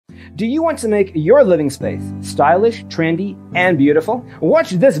Do you want to make your living space stylish, trendy, and beautiful?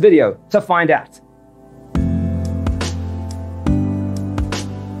 Watch this video to find out.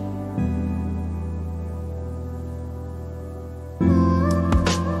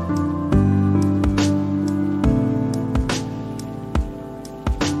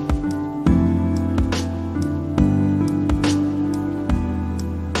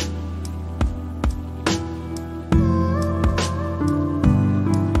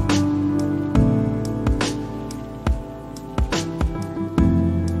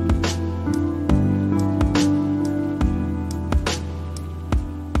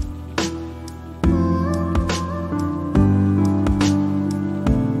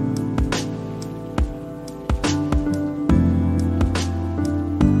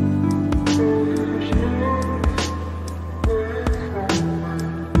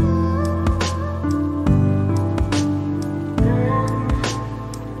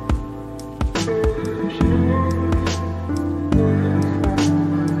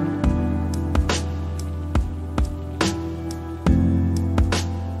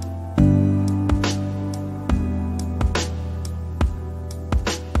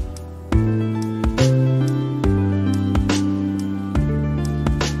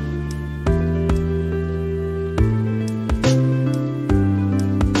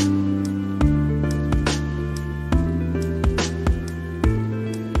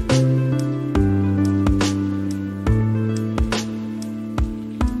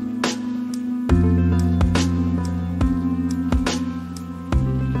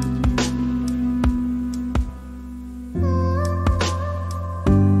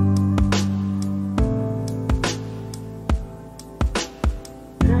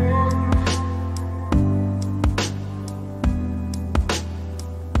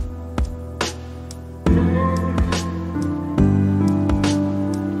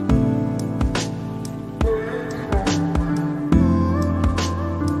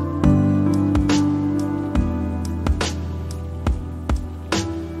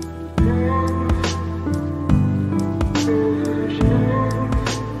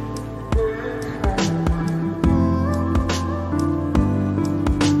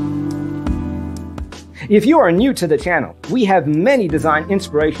 If you are new to the channel, we have many design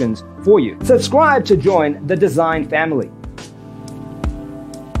inspirations for you. Subscribe to join the design family.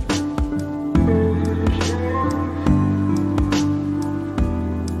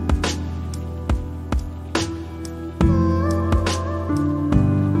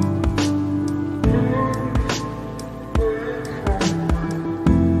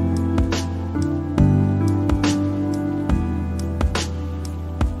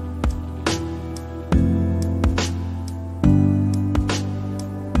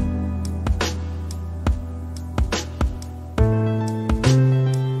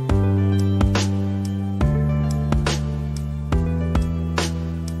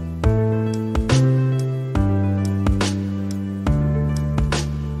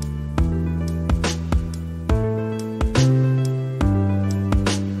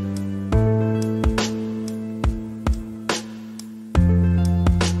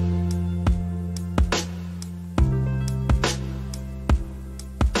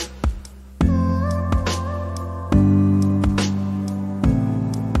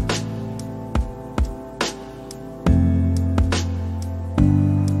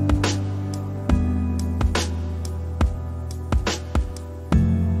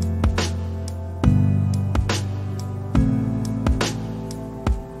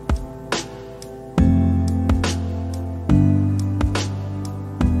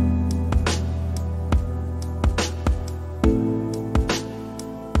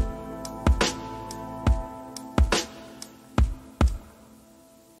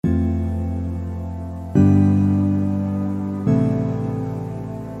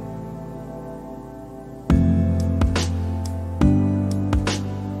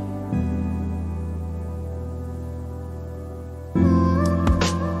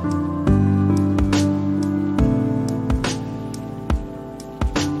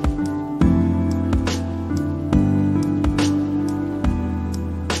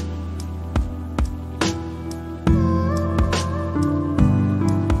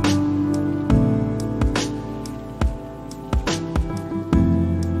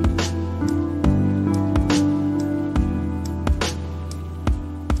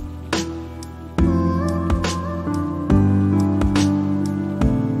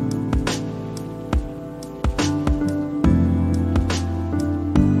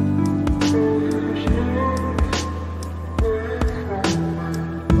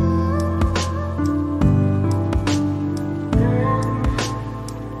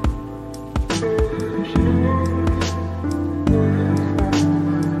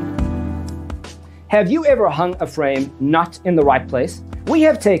 Have you ever hung a frame not in the right place? We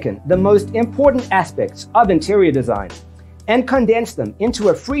have taken the most important aspects of interior design and condensed them into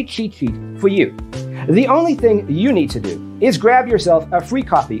a free cheat sheet for you. The only thing you need to do is grab yourself a free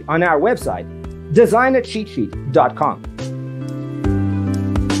copy on our website, designercheatsheet.com.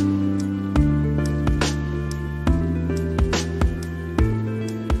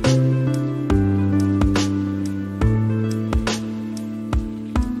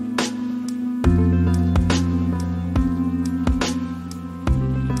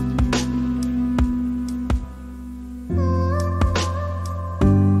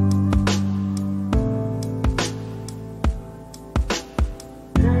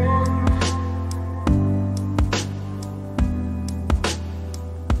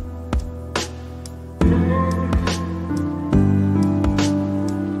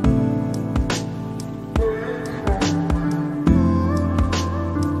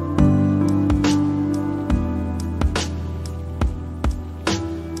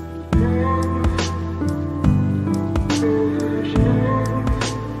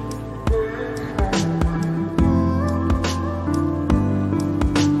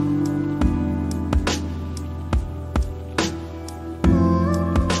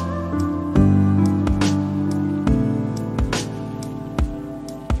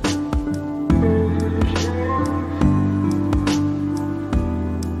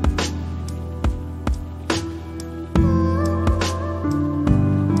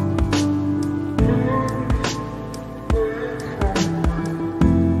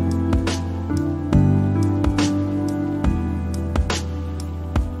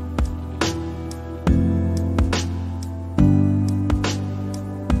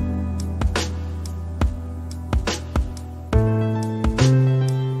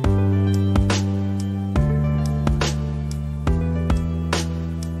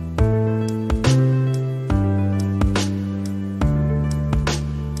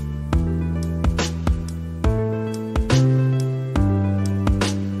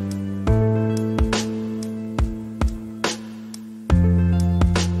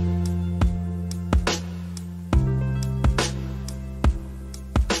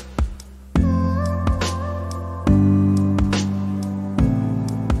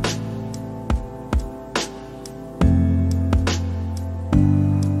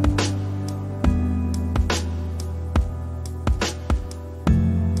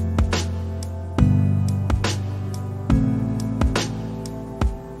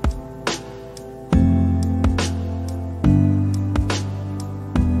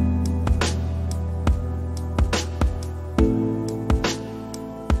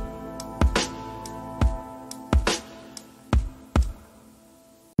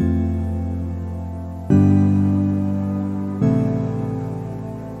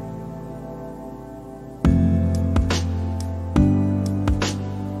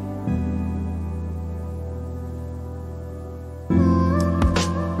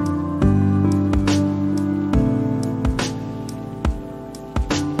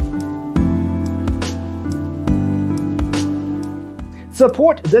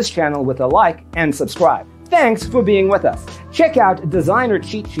 Support this channel with a like and subscribe. Thanks for being with us. Check out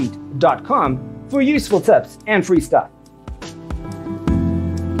designercheatsheet.com for useful tips and free stuff.